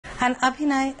and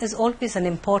Abhinay is always an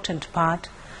important part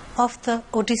of the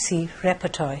Odissi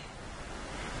repertoire.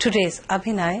 Today's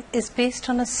Abhinay is based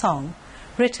on a song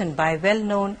written by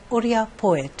well-known Oriya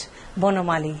poet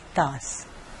Bonamali Das.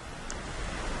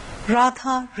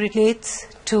 Radha relates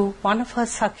to one of her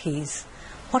sakhis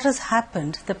what has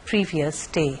happened the previous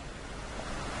day.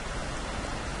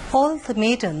 All the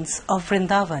maidens of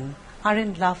Vrindavan are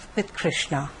in love with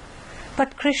Krishna,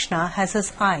 but Krishna has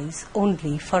his eyes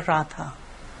only for Radha.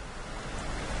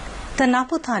 The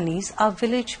Naputanis are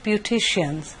village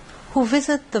beauticians who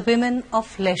visit the women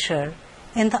of leisure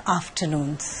in the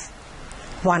afternoons.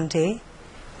 One day,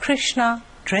 Krishna,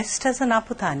 dressed as a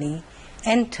Naputani,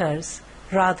 enters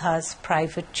Radha's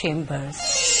private chambers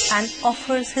and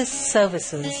offers his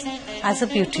services as a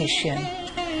beautician.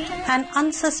 An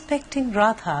unsuspecting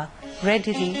Radha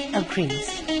readily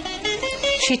agrees.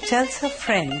 She tells her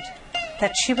friend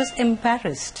that she was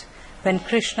embarrassed when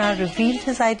Krishna revealed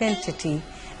his identity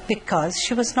because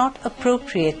she was not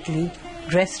appropriately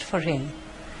dressed for him.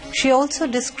 She also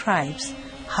describes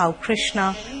how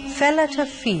Krishna fell at her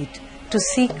feet to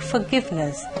seek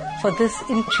forgiveness for this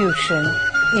intrusion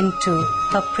into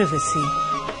her privacy.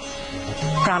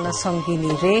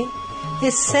 Pranasangini Re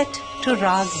is set to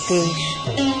Rag Desh,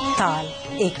 Tal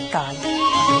Ek Tal.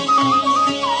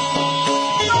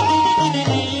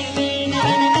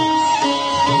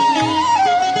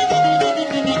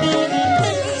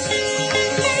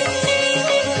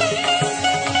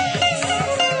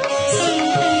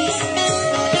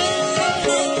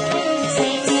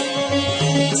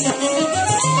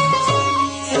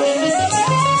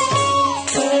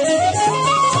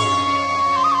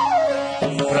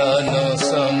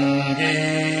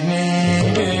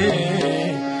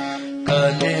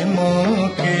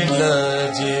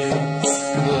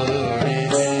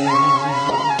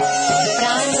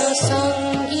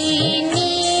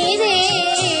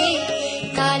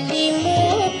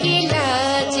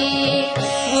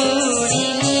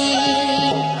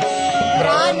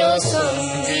 So